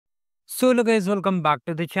So hello guys, welcome back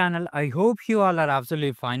to the channel. I hope you all are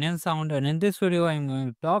absolutely fine and sound, and in this video I'm going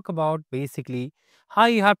to talk about basically how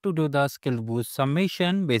you have to do the skill boost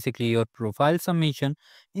submission, basically your profile submission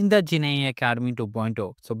in the GenAI Academy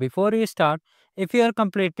 2.0. So before we start, if you are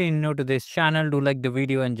completely new to this channel, do like the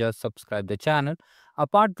video and just subscribe the channel.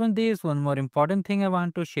 Apart from this, one more important thing I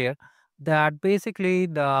want to share, that basically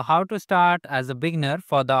the how to start as a beginner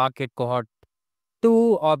for the arcade cohort 2,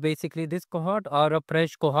 or basically this cohort or a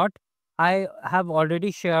fresh cohort. I have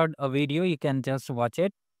already shared a video. You can just watch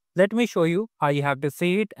it. Let me show you how you have to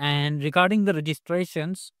see it. And regarding the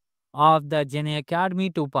registrations of the Gen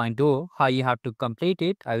Academy 2.0, how you have to complete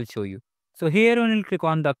it, I will show you. So here when you click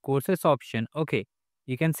on the courses option, okay,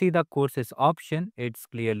 you can see the courses option. It's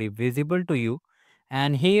clearly visible to you.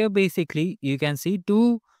 And here basically you can see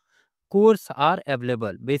two course are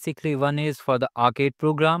available. Basically, one is for the arcade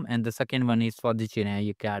program and the second one is for the GenAI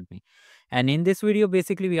Academy. And in this video,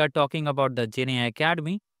 basically, we are talking about the GenAI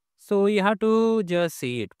Academy. So you have to just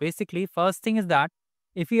see it. Basically, first thing is that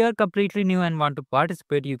if you are completely new and want to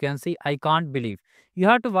participate, you can see I can't believe. You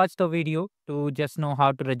have to watch the video to just know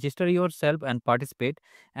how to register yourself and participate.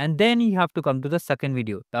 And then you have to come to the second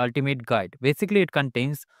video, the ultimate guide. Basically, it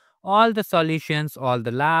contains all the solutions, all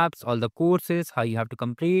the labs, all the courses, how you have to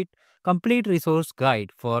complete resource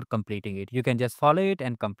guide for completing it. You can just follow it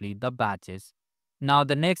and complete the batches. Now,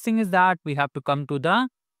 the next thing is that we have to come to the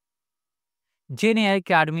GenAI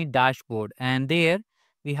Academy dashboard, and there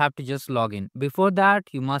we have to just log in. Before that,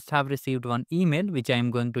 you must have received one email which I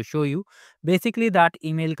am going to show you. Basically, that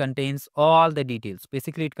email contains all the details.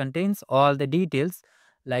 Basically, it contains all the details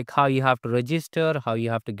like how you have to register, how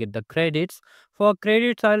you have to get the credits. For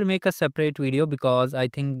credits, I'll make a separate video because I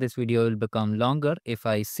think this video will become longer if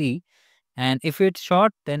I see, and if it's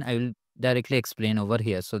short, then I will directly explain over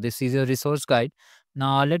here. So this is your resource guide.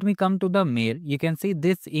 Now let me come to the mail. You can see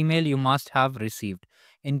this email you must have received.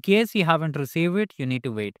 In case you haven't received it, you need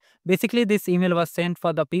to wait. Basically, this email was sent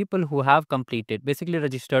for the people who have completed, basically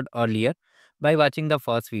registered earlier by watching the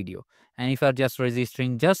first video. And if you are just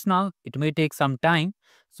registering just now, it may take some time.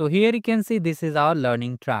 So here you can see this is our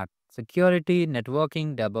learning track: security,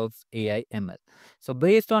 networking, DevOps, AI, ML. So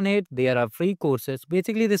based on it, there are free courses.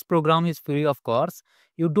 Basically, this program is free of course.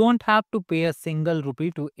 You don't have to pay a single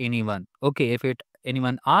rupee to anyone. Okay, if it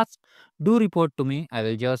anyone asks, do report to me. I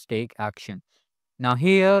will just take action. Now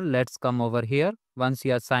here, let's come over here. Once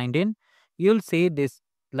you are signed in, you'll see this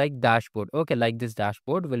like dashboard. Okay, like this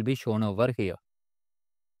dashboard will be shown over here.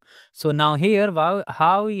 So now here,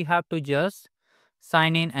 how you have to just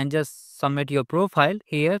sign in and just submit your profile.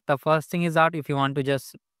 Here, the first thing is that if you want to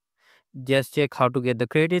just check how to get the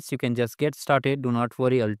credits, you can just get started. Do not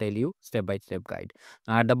worry, I'll tell you step by step guide.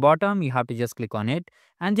 At the bottom, you have to just click on it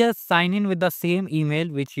and just sign in with the same email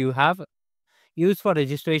which you have used for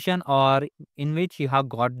registration or in which you have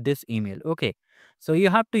got this email. Okay, so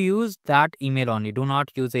you have to use that email only. Do not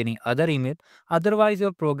use any other email, otherwise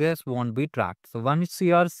your progress won't be tracked. So once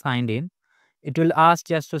you are signed in, it will ask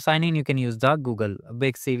just to sign in. You can use the Google,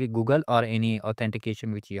 big CV Google, or any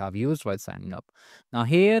authentication which you have used while signing up. Now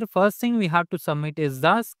here, first thing we have to submit is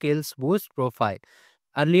the skills boost profile,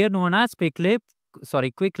 earlier known as Qwiklabs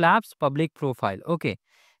public profile. Okay,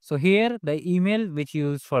 so here the email which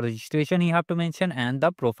you use for registration you have to mention and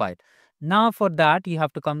the profile. Now for that you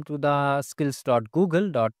have to come to the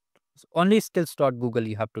skills.google dot only skills.google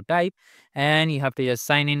you have to type, and you have to just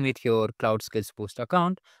sign in with your cloud skills boost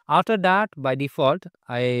account. After that, by default,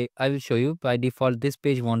 I will show you, by default this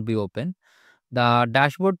page won't be open. The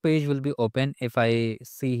dashboard page will be open. If I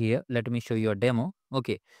see here, let me show you a demo.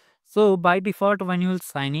 Okay, so by default when you will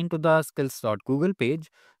sign into the skills.google page,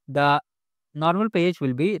 the normal page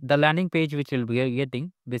will be the landing page which you'll be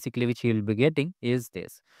getting. Basically which you'll be getting is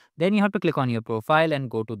this. Then you have to click on your profile and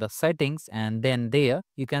go to the settings, and then there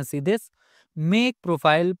you can see this make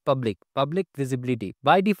profile public visibility.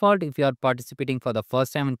 By default, if you are participating for the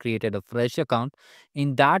first time and created a fresh account,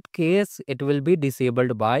 in that case it will be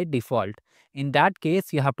disabled by default. In that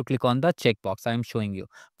case, you have to click on the checkbox I am showing you.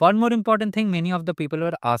 One more important thing, many of the people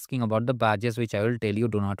were asking about the badges, which I will tell you.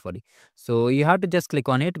 Do not worry. So you have to just click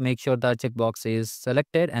on it, make sure the checkbox is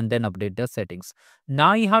selected, and then update the settings.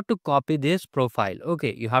 Now you have to copy this profile.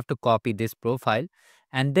 Okay, you have to copy this profile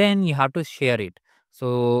and then you have to share it.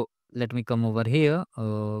 So let me come over here.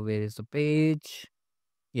 Where is the page?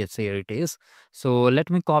 Yes, here it is. So let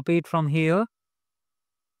me copy it from here.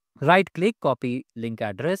 Right click, copy link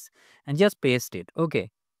address, and just paste it.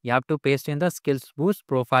 Okay, you have to paste in the skills boost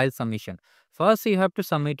profile submission. First you have to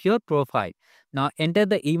submit your profile. Now enter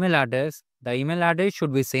the email address The email address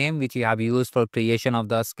should be same which you have used for creation of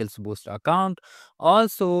the skills boost account.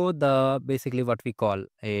 Also, the basically what we call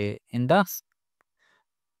a in the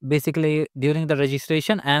basically during the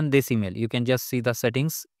registration and this email, you can just see the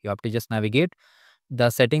settings. You have to just navigate the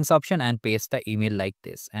settings option and paste the email like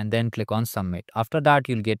this and then click on submit. After that,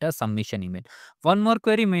 you'll get a submission email. One more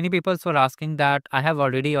query many people were asking that I have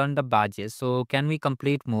already earned the badges, so can we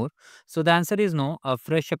complete more? So the answer is no, a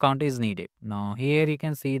fresh account is needed. Now here you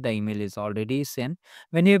can see the email is already sent.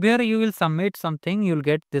 Whenever you will submit something, you'll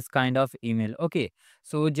get this kind of email. Okay,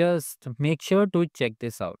 so just make sure to check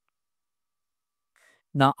this out.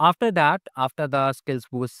 Now, after that, after the skills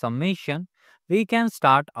boost submission, we can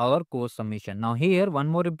start our course submission. Now, here, one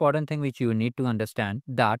more important thing which you need to understand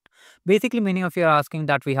that basically many of you are asking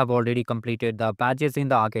that we have already completed the badges in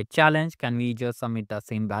the arcade challenge. Can we just submit the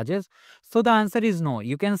same badges? So, the answer is no.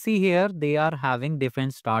 You can see here they are having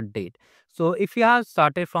different start date. So, if you have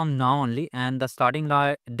started from now only and the starting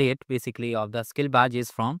date basically of the skill badge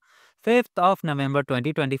is from 5th of November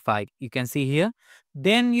 2025, you can see here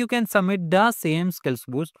then you can submit the same skills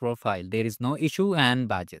boost profile. There is no issue and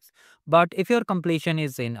badges. But if your completion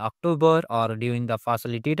is in October or during the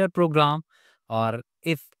facilitator program, or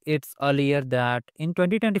if it's earlier that in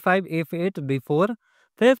 2025, if it's before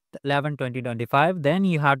 5th 11 2025, then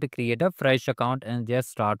you have to create a fresh account and just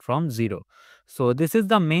start from zero. So this is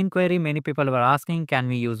the main query many people were asking, can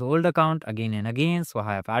we use old account again and again? So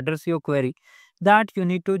I have addressed your query that you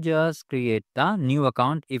need to just create the new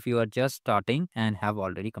account if you are just starting and have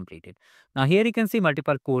already completed. Now here you can see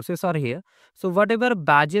multiple courses are here. So whatever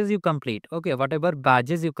badges you complete, okay, whatever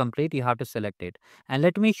badges you complete, you have to select it. And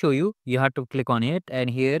let me show you, you have to click on it and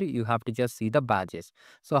here you have to just see the badges.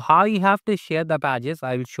 So how you have to share the badges,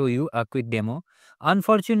 I will show you a quick demo.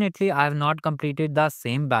 Unfortunately, I have not completed the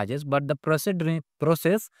same badges, but the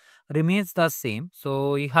process remains the same.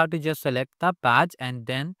 So you have to just select the badge and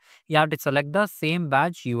then you have to select the same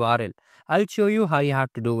badge URL. I'll show you how you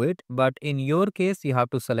have to do it, but in your case, you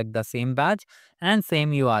have to select the same badge and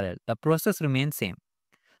same URL. The process remains same.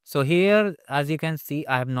 So here, as you can see,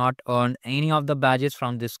 I have not earned any of the badges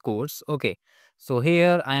from this course. Okay. So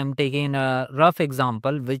here I am taking a rough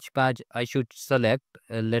example, which badge I should select.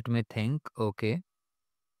 Let me think. Okay.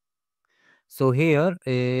 So here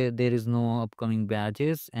there is no upcoming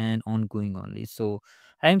badges and ongoing only. So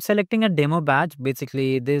I am selecting a demo badge.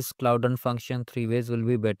 Basically this cloud run function 3 ways will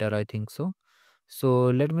be better. I think so. So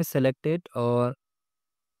let me select it or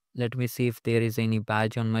let me see if there is any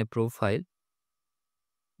badge on my profile.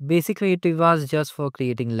 Basically it was just for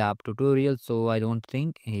creating lab tutorial. So I don't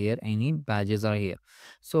think here any badges are here.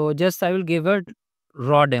 So just I will give it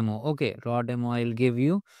raw demo. Okay, raw demo I will give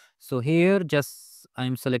you. So here just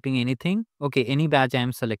I'm selecting anything. Okay, any badge I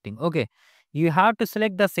am selecting. Okay, you have to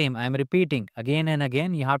select the same. I am repeating again and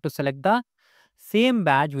again. You have to select the same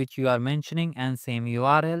badge which you are mentioning and same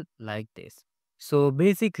URL like this. So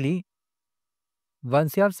basically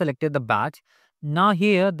once you have selected the batch, now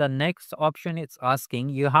here the next option is asking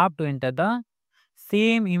you have to enter the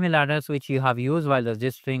same email address which you have used while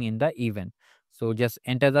registering in the event. So just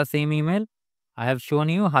enter the same email. I have shown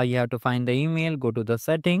you how you have to find the email, go to the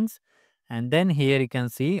settings, and then here you can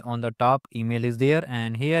see on the top email is there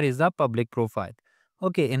and here is the public profile.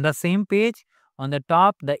 Okay, in the same page on the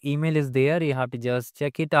top the email is there. You have to just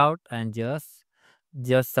check it out and just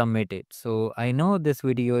submit it. So I know this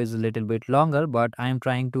video is a little bit longer, but I'm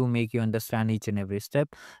trying to make you understand each and every step.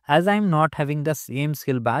 As I'm not having the same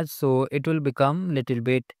skill badge, so it will become little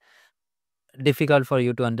bit difficult for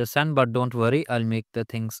you to understand, but don't worry, I'll make the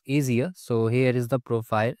things easier. So here is the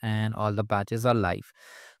profile and all the badges are live.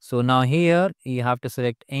 So now here you have to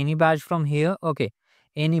select any badge from here. Okay,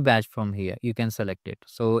 any badge from here you can select it.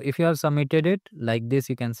 So if you have submitted it like this,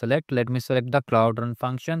 you can select. Let me select the cloud run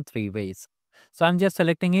function 3 ways. So I'm just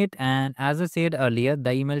selecting it, and as I said earlier,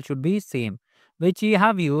 the email should be same which you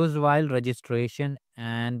have used while registration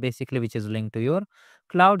and basically which is linked to your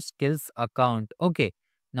cloud skills account. Okay,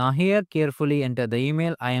 now here carefully enter the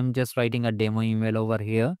email. I am just writing a demo email over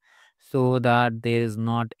here so that there is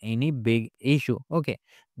not any big issue. Okay,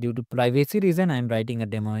 due to privacy reason I am writing a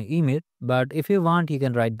demo email, but if you want you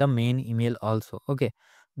can write the main email also. Okay,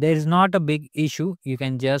 there is not a big issue, you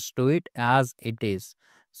can just do it as it is.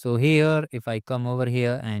 So here if I come over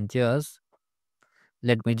here and just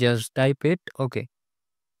let me just type it. Okay,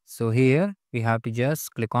 so here we have to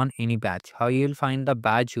just click on any badge. How you will find the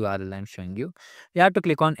badge URL I'm showing you. You have to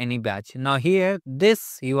click on any badge. Now here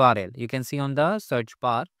this URL you can see on the search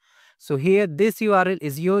bar. So here this URL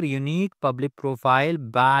is your unique public profile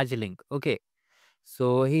badge link. Okay.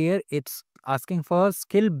 So here it's asking for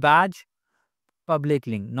skill badge public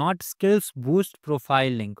link, not skills boost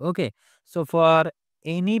profile link. Okay. So for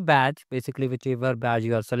any badge, basically whichever badge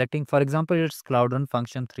you are selecting, for example, it's Cloud Run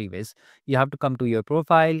function three ways. You have to come to your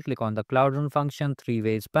profile, click on the Cloud Run function three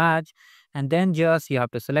ways badge, and then just you have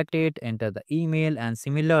to select it, enter the email, and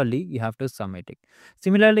similarly you have to submit it.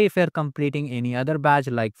 Similarly, if you're completing any other badge,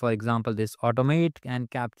 like for example, this automate and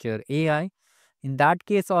capture AI, in that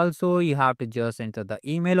case also you have to just enter the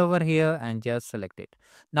email over here and just select it.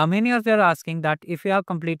 Now many of you are asking that if you have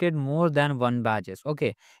completed more than one badges,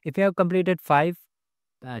 okay, if you have completed 5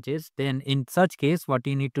 badges, then in such case what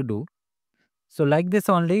you need to do, so like this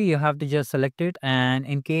only, you have to just select it, and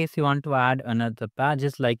in case you want to add another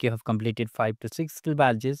badges, like you have completed 5 to 6 skill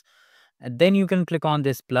badges, then you can click on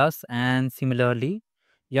this plus, and similarly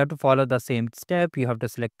you have to follow the same step. You have to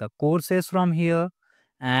select the courses from here,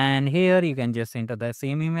 and here you can just enter the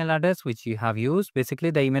same email address which you have used.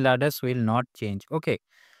 Basically the email address will not change. Okay,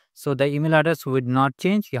 so the email address would not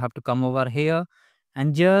change. You have to come over here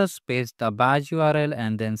and just paste the badge URL,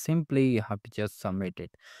 and then simply you have to just submit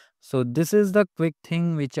it. So this is the quick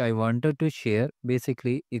thing which I wanted to share.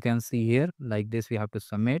 Basically you can see here like this we have to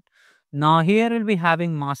submit. Now here we'll be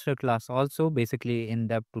having masterclass also, basically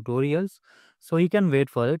in-depth tutorials. So you can wait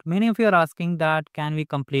for it. Many of you are asking that can we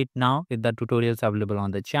complete now with the tutorials available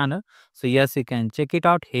on the channel. So yes, you can check it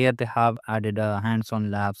out. Here they have added a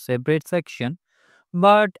hands-on lab separate section,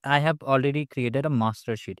 but I have already created a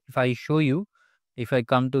master sheet. If I show you, if I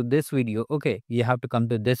come to this video, okay, you have to come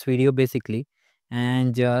to this video basically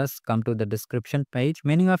and just come to the description page.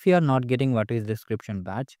 Many of you are not getting what is description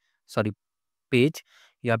batch, sorry, page.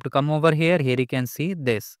 You have to come over here. Here you can see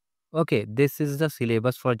this. Okay, this is the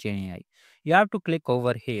syllabus for GenAI. You have to click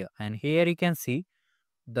over here, and here you can see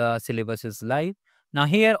the syllabus is live. Now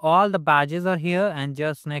here all the badges are here, and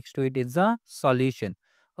just next to it is a solution.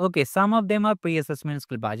 Okay, some of them are pre-assessment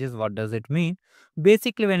skill badges. What does it mean?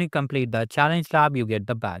 Basically when you complete the challenge lab you get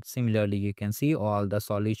the badge. Similarly you can see all the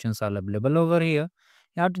solutions are available over here.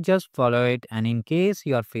 You have to just follow it, and in case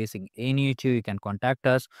you are facing any issue you can contact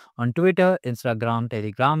us on Twitter, Instagram,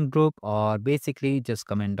 Telegram group, or basically just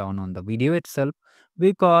comment down on the video itself,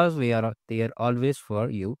 because we are there always for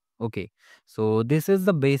you. Okay, so this is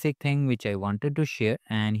the basic thing which I wanted to share,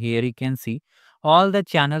 and here you can see all the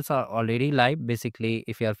channels are already live. Basically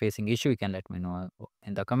if you are facing issue you can let me know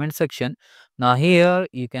in the comment section. Now here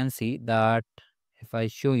you can see that if I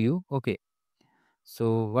show you, okay,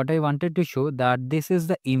 so what I wanted to show that this is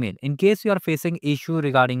the email. In case you are facing issue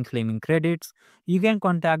regarding claiming credits, you can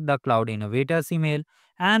contact the Cloud Innovators email.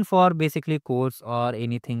 And for basically course or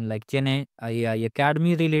anything like Gen AI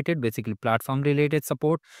Academy related, basically platform related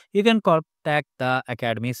support, you can contact the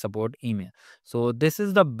Academy support email. So this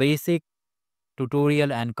is the basic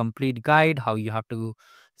tutorial and complete guide how you have to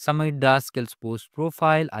submit the skills post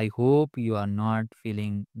profile. I hope you are not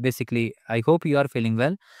feeling, basically I hope you are feeling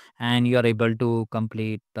well and you are able to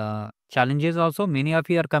complete the challenges also. Many of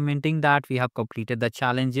you are commenting that we have completed the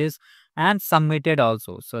challenges and submitted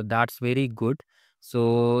also, so that's very good.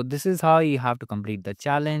 So this is how you have to complete the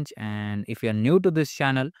challenge, and if you are new to this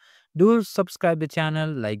channel, do subscribe the channel,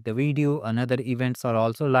 like the video. Another events are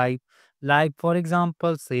also live, like for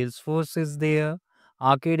example Salesforce is there,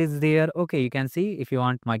 Arcade is there. Okay, you can see if you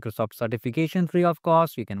want Microsoft certification free of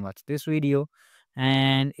cost, you can watch this video.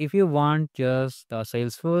 And if you want just the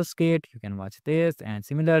Salesforce kit, you can watch this. And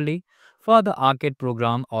similarly for the Arcade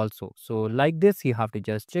program also. So like this, you have to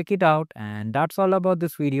just check it out. And that's all about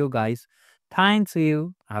this video, guys. Thanks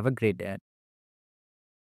you. Have a great day.